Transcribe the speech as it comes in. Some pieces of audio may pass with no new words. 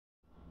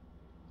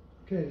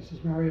Okay, this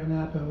is Mario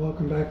Napa and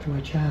welcome back to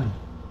my channel.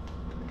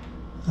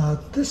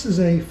 This is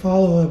a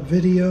follow-up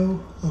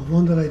video of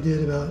one that I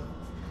did about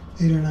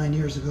 8 or 9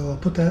 years ago. I'll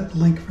put that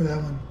link for that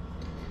one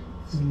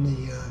in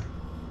the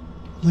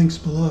links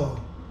below.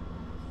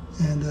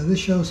 And this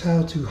shows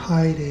how to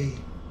hide a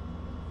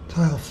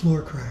tile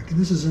floor crack. And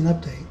this is an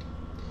update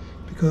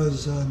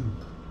because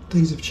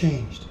things have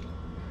changed.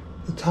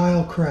 The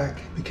tile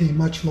crack became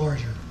much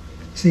larger.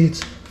 See,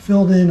 it's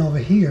filled in over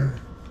here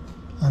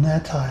on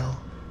that tile.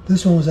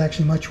 This one was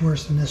actually much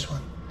worse than this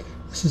one.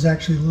 This is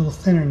actually a little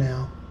thinner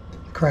now,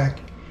 the crack.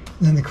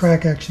 And then the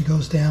crack actually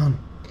goes down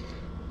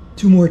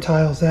 2 more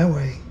tiles that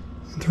way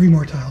and 3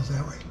 more tiles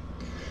that way.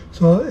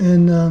 So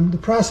in the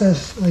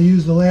process I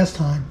used the last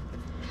time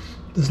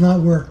does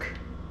not work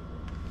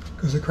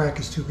because the crack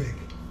is too big.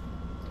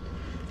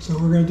 So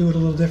we're going to do it a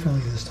little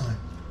differently this time.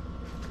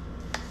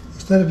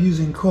 Instead of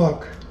using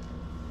caulk,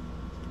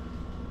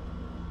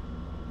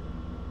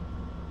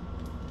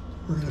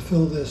 we're going to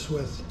fill this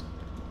with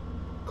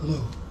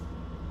glue.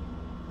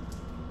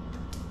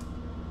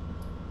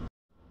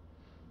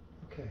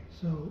 Okay,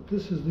 so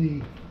this is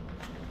the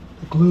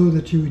glue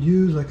that you would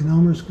use, like an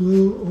Elmer's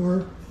glue,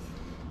 or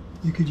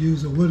you could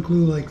use a wood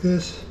glue like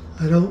this.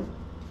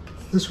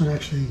 This one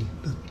actually,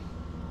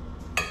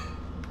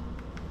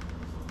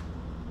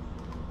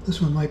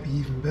 this one might be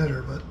even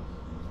better, but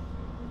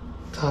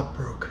top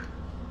broke.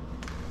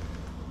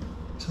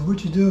 So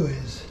what you do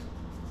is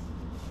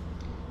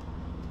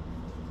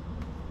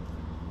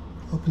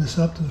open this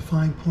up to the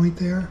fine point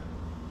there.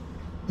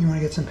 You want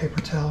to get some paper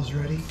towels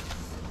ready.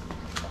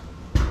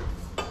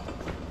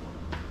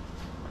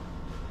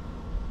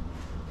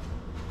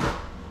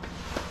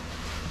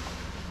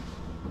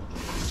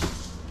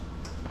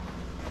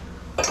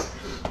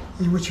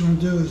 And what you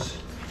want to do is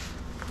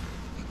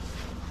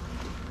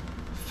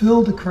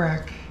fill the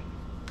crack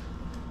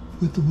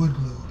with the wood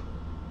glue.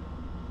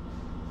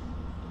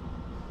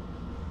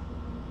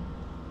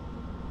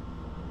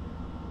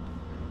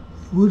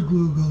 Wood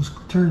glue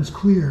turns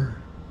clear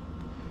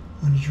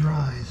when it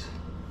dries.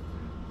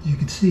 You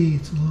can see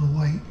it's a little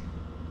white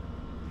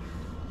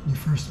when you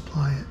first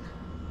apply it.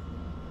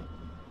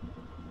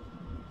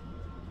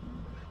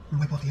 I'm going to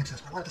wipe off the excess,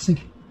 but I want it to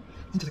sink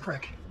into the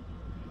crack.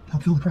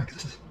 Help fill the crack.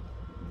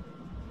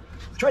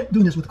 I tried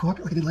doing this with caulk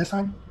like I did last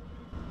time.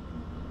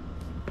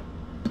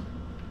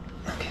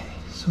 Okay,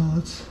 so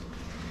let's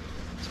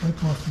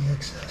wipe off the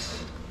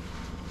excess.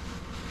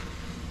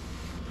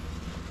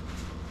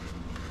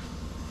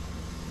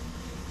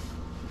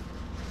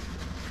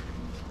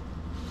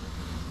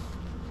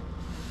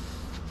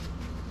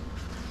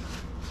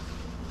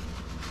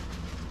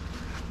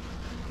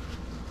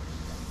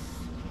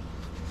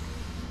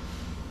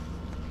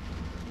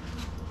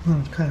 I'm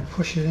going to kind of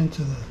push it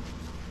into the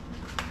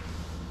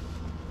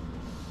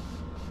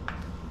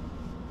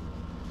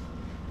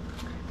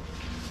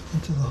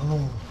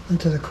hole,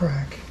 into the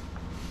crack.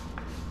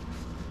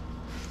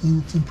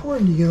 And it's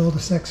important you get all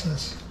this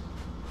excess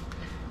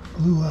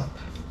glue up.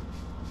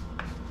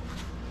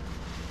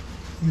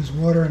 Use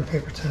water and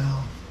paper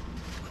towel.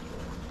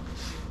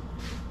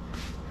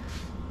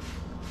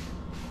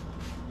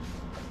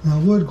 Now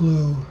wood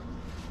glue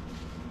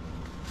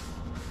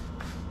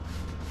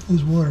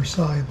is water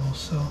soluble,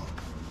 so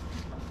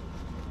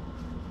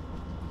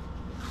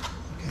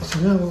okay, so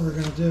now what we're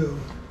going to do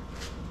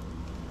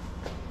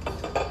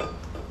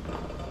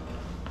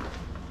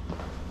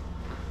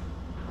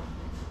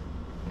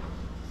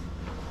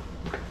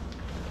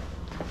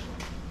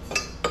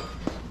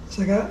is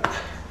I got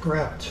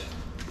grout,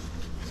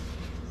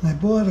 and I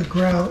bought a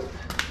grout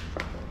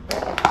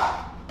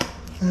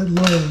at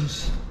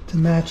Lowe's to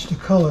match the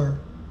color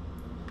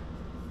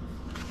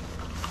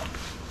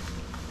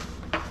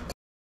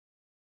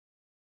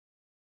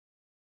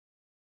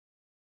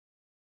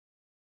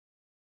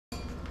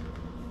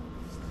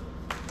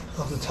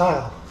of the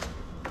tile.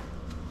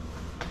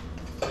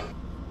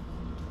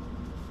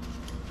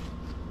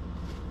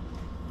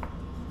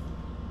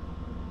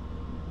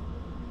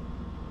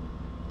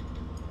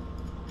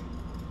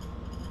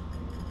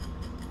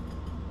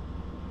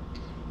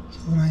 So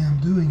what I am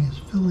doing is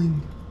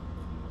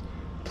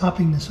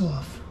topping this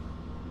off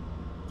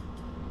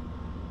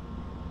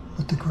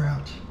with the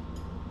grout.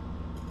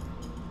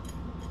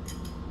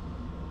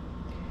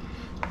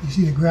 You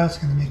see the grout's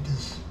going to make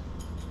this.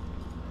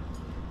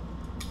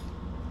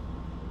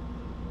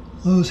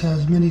 Lowe's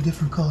has many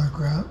different color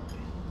grout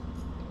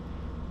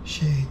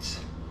shades.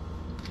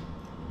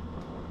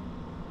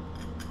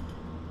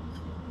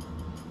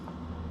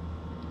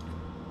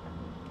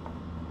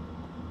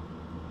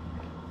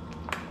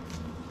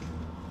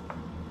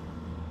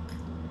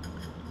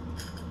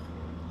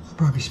 I'll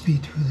probably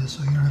speed through this so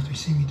you don't have to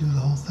see me do the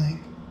whole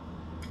thing.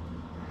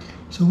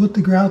 So what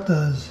the grout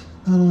does,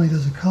 not only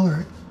does it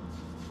color it,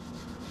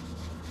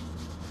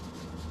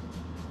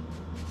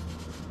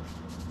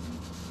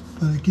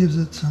 but it gives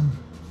it some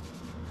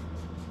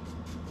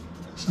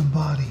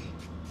body.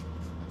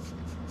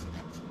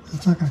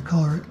 It's not going to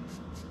color it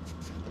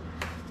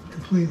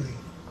completely.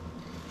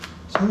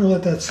 So I'm going to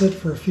let that sit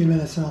for a few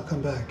minutes and I'll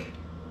come back.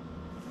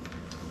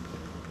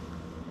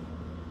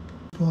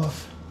 wipe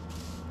off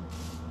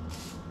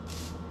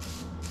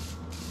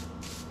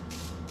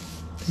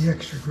the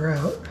extra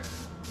grout.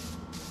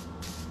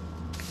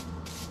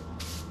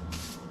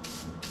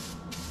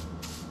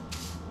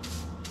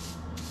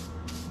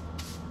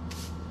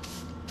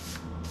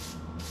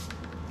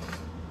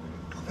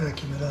 I'll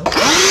vacuum it up.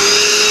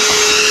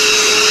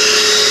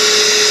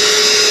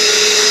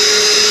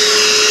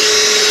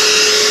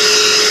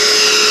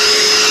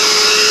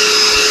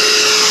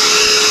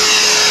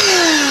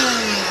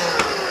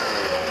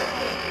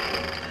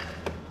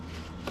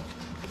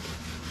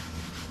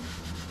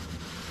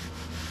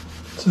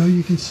 So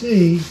you can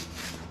see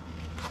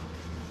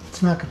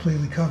it's not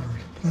completely covered,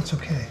 but that's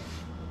okay.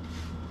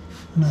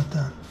 We're not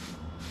done.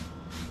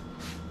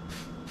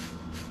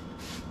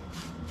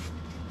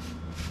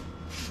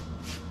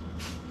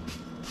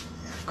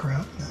 Yeah,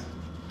 grout and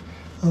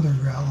the other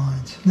grout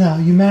lines. Now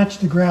you match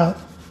the grout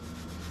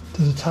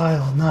to the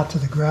tile, not to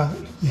the grout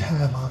you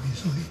have,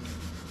 obviously.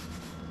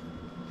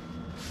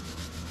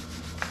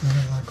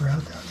 There's a lot of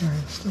grout down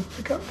there to still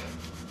pick up.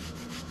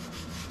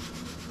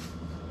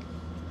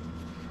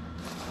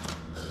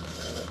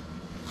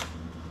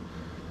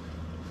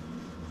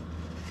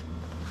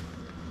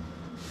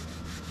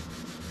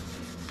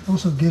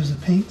 Also gives the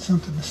paint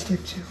something to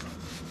stick to.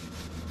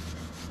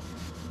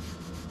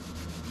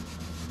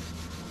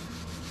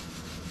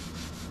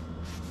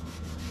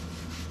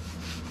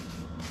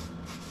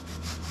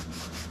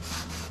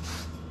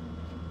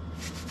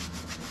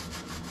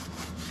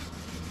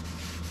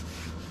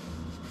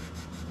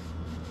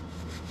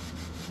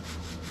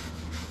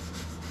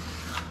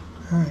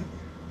 All right.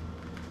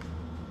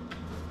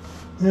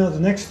 Now the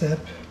next step,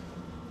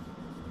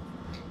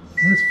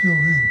 that's filled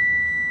in.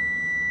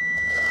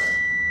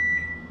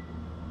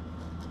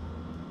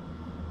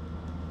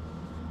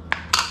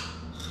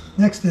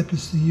 Next step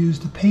is to use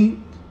the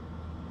paint.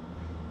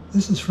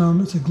 This is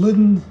it's a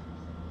Glidden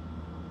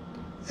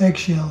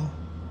eggshell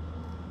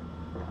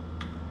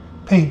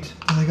paint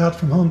that I got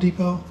from Home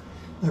Depot.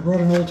 I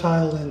brought an old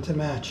tile in to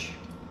match.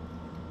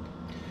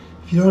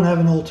 If you don't have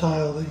an old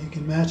tile that you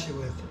can match it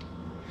with,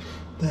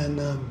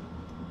 then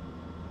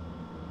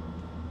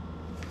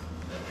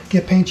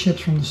get paint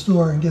chips from the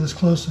store and get as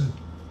close to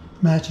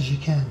match as you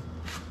can.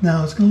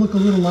 Now it's going to look a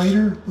little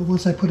lighter, but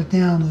once I put it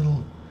down,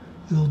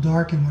 it'll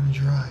darken when it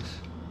dries.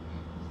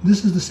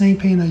 This is the same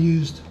paint I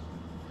used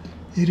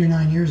 8 or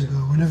 9 years ago,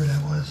 whenever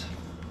that was.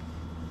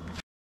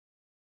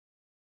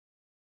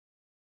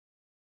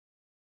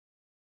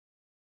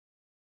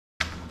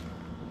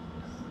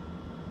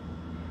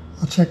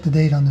 I'll check the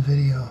date on the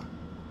video.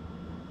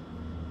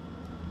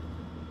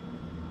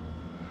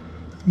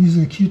 I'm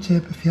using a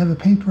Q-tip. If you have a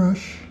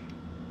paintbrush,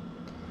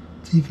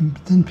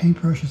 thin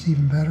paintbrush is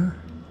even better.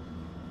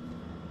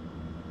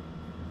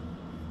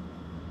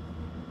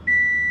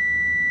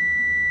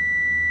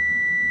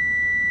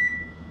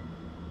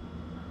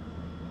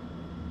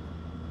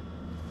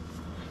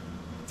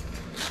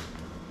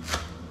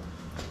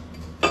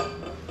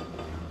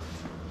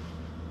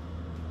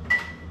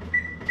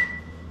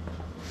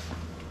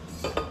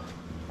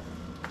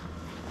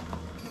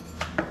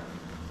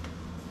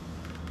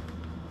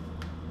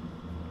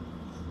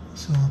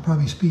 So I'll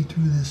probably speed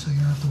through this so you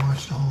don't have to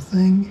watch the whole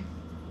thing.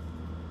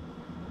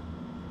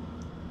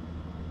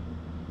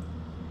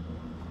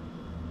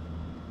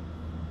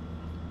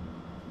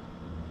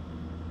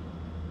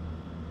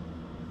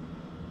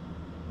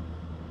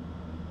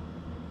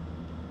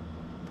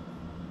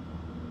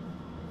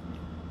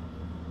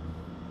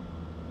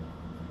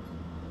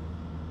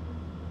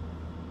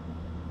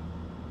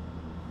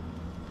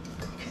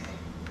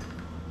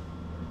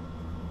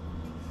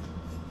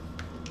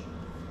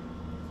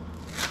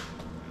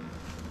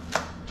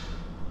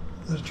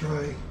 Let it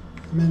dry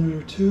a minute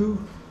or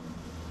two.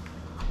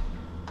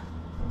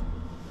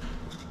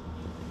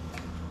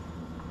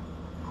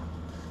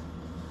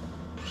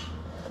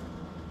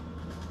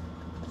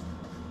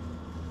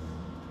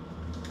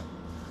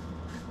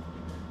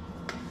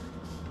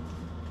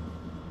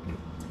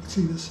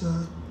 See, this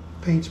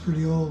paint's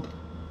pretty old.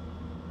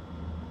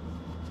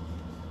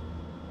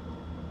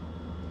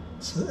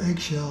 It's an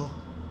eggshell,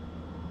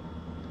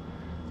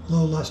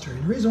 low luster.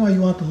 And the reason why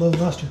you want the low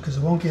luster because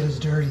it won't get as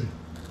dirty.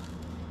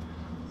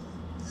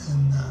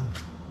 And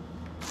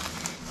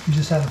you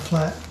just have a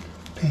flat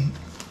paint.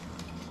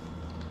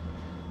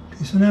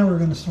 Okay, so now we're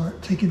going to start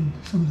taking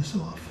some of this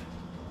off.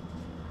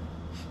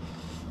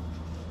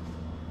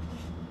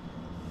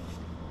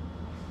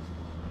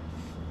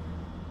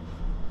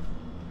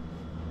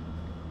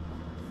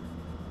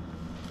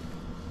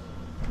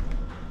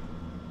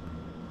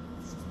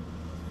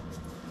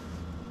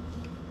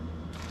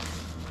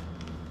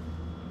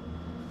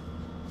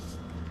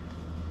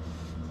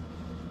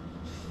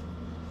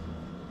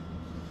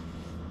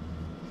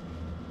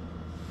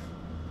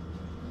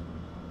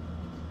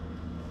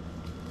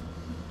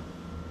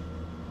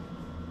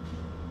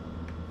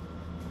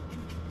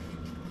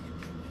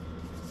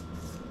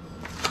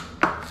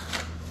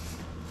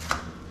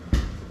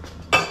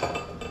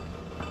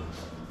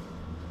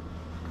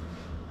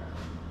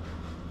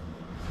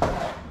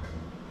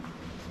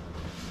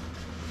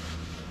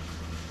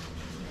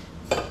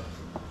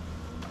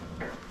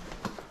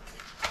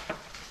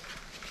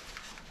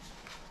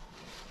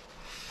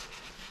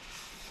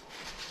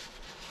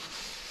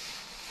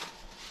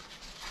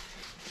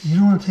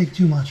 want to take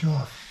too much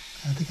off.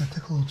 I think I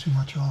took a little too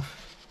much off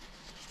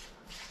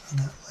on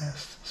that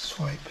last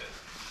swipe.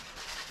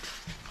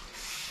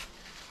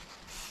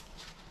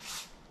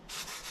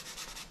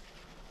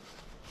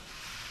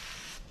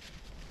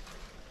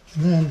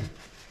 And then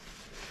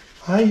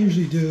I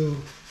usually do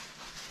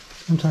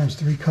sometimes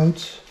 3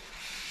 coats.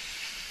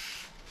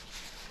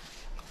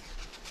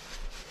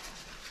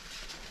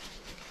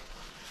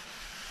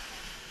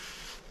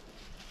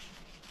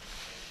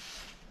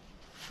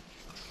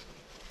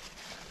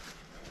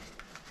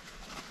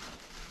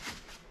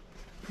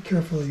 Be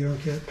careful you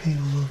don't get paint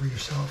all over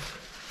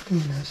yourself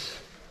doing this.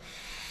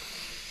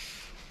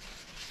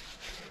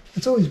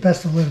 It's always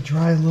best to let it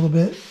dry a little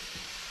bit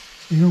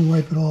so you don't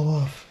wipe it all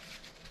off.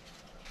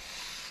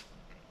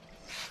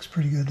 Looks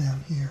pretty good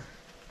down here.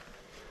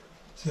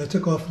 See, I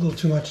took off a little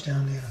too much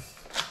down there.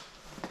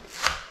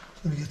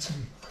 Let me get some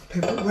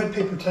wet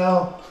paper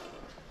towel.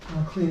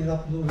 I'll clean it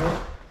up a little bit.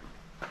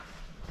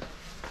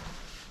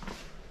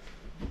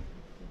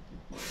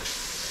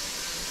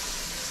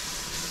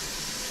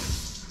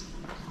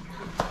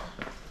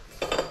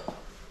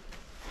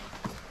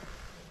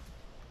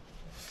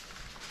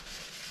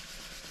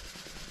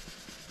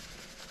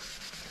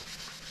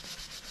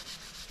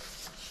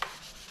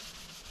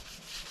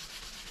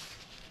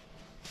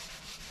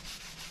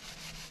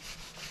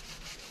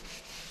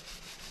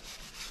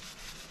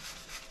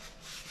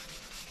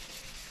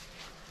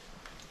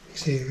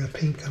 See, I got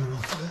paint coming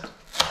off of that.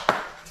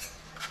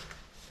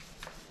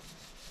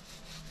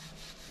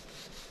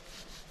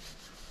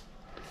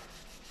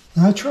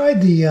 Now I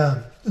tried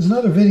there's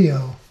another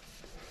video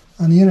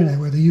on the internet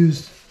where they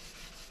used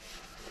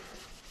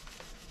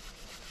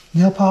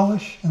nail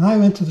polish, and I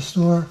went to the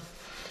store,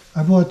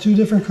 I bought 2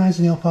 different kinds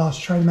of nail polish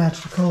to try to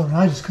match the color, and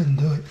I just couldn't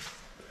do it.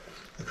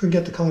 I couldn't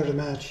get the color to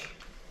match.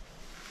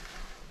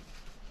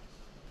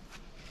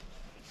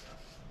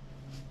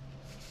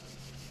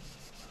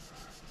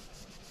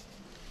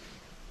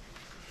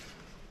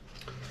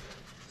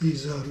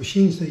 These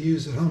machines they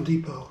use at Home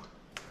Depot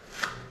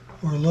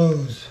or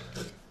Lowe's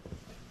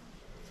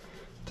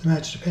to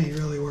match the paint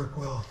really work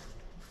well.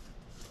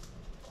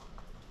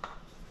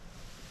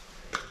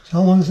 So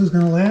how long is this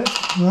going to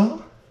last?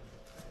 Well,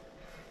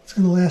 it's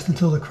going to last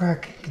until the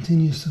crack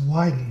continues to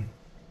widen.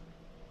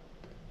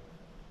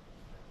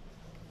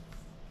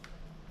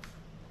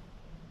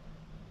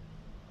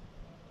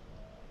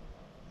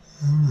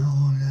 I don't know how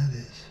long that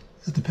is.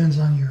 It depends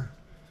on your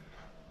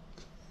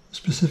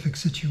specific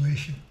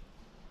situation.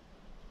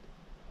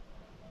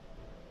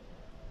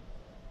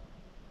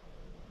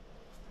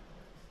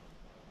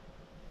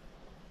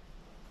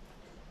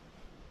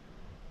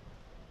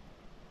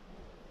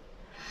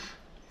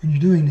 When you're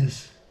doing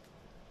this,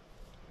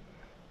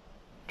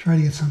 try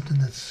to get something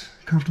that's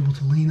comfortable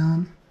to lean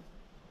on.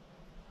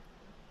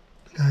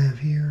 Like I have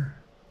here.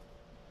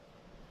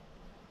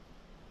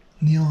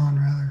 Kneel on,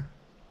 rather.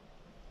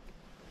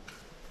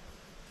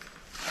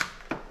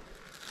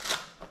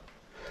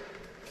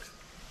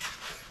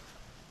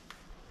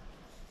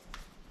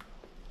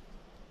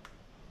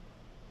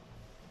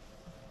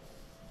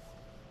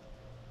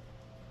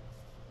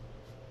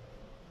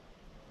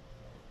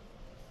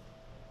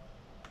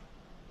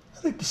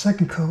 I think the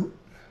second coat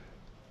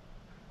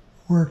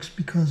works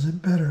because it's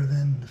better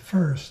than the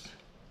first,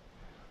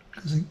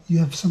 because you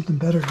have something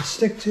better to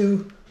stick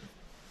to.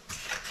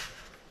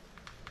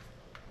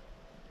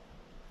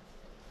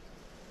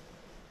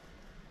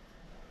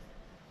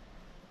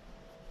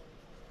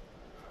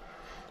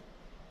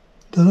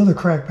 That other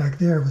crack back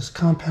there was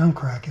compound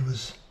crack. It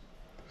was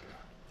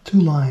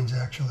 2 lines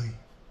actually.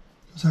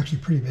 It was actually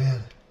pretty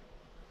bad.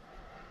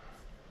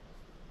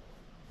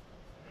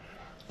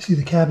 See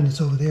the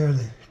cabinets over there,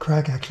 the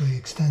crack actually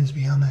extends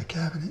beyond that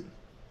cabinet.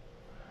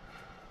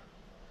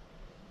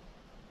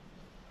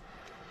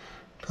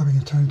 Probably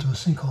going to turn into a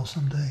sinkhole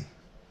someday.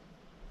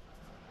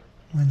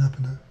 Wind up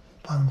in the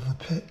bottom of a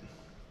pit.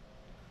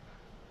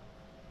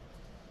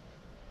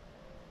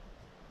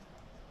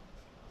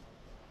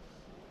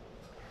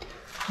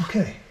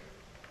 Okay.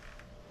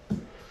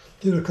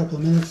 Give it a couple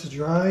of minutes to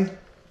dry.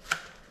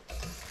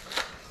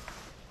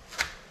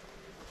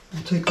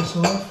 We'll take this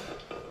off.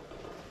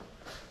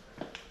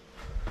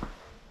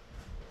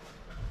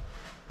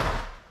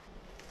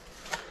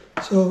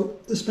 So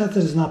this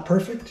method is not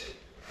perfect,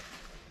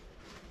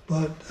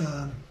 but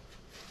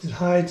it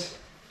hides,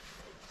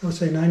 I would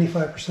say,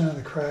 95% of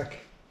the crack,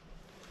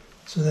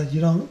 so that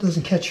it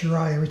doesn't catch your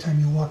eye every time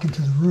you walk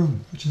into the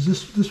room, which is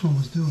this one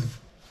was doing.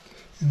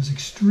 It was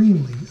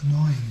extremely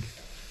annoying.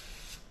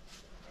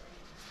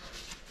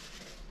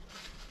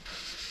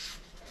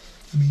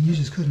 I mean, you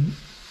just couldn't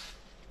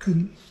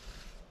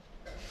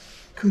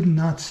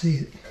not see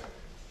it.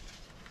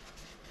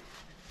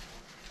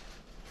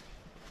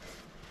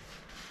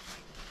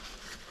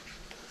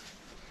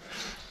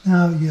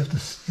 Now you have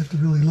to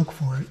really look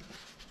for it.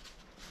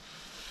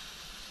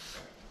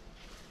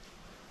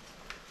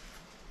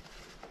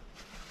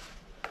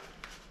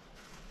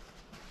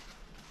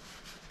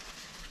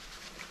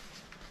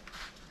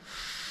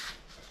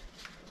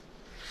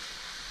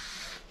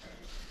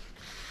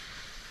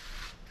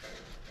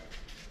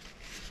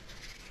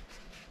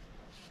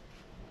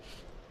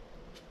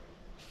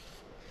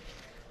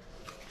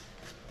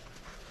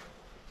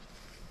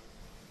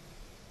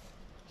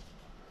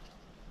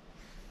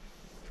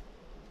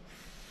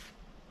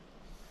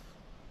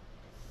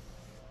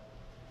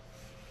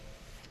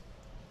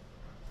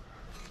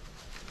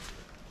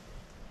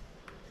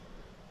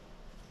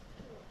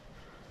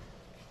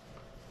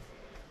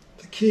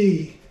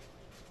 key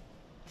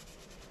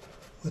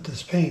with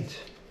this paint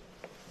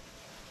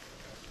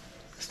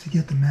is to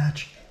get the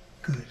match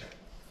good.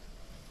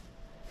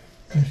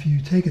 And if you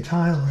take a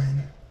tile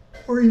in,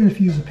 or even if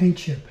you use a paint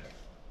chip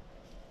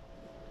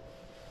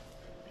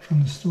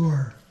from the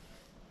store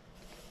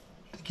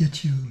to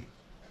get you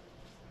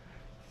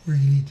where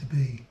you need to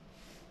be.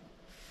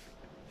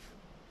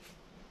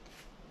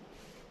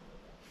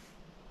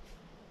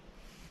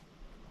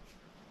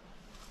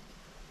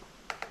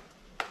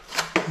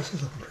 This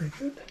is looking pretty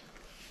good.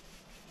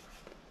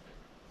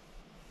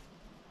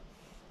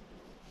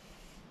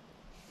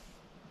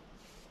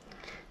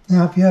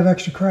 Now, if you have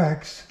extra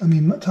cracks,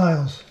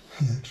 tiles,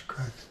 extra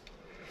cracks,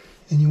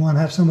 and you want to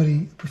have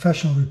somebody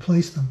professional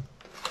replace them,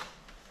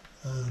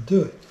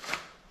 do it.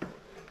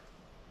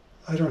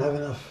 I don't have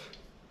enough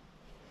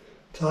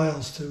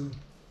tiles to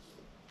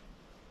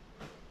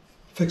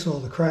fix all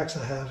the cracks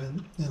I have,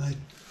 and I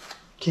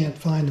can't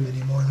find them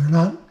anymore.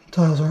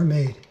 Tiles aren't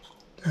made.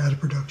 They're out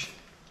of production.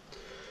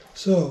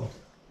 So,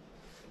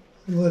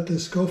 I'm going to let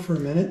this go for a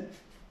minute,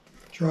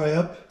 dry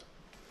up.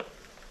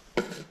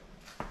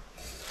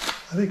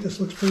 I think this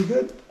looks pretty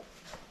good.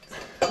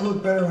 It'll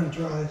look better when it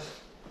dries.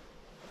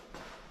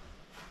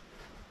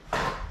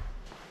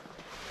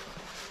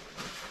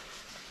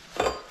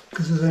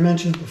 Because as I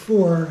mentioned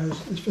before,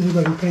 as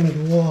anybody who painted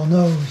the wall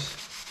knows,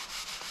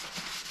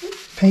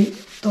 paint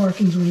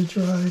darkens when it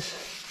dries.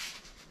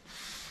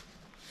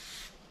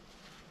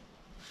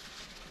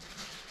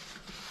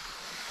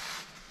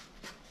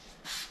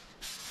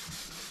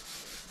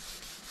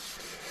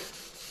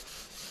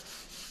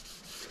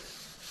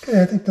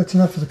 Okay, I think that's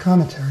enough for the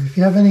commentary. If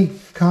you have any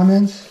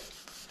comments,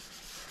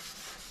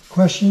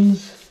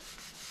 questions,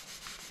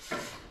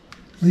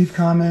 leave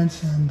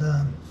comments, and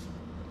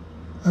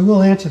I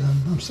will answer them.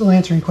 I'm still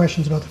answering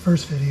questions about the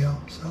first video,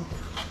 so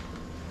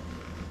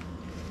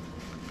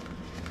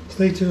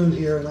stay tuned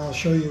here and I'll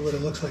show you what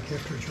it looks like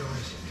after it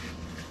dries.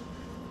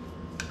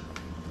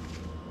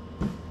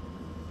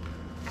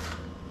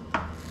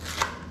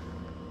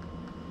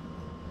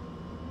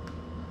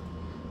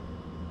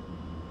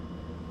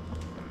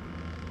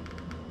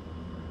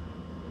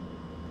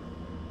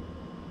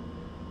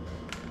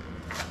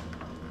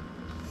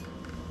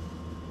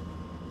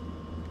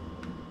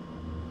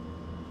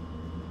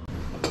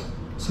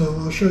 So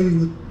I'll show you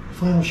what the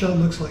final shot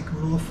looks like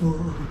when all four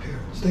are repaired.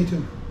 Stay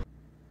tuned.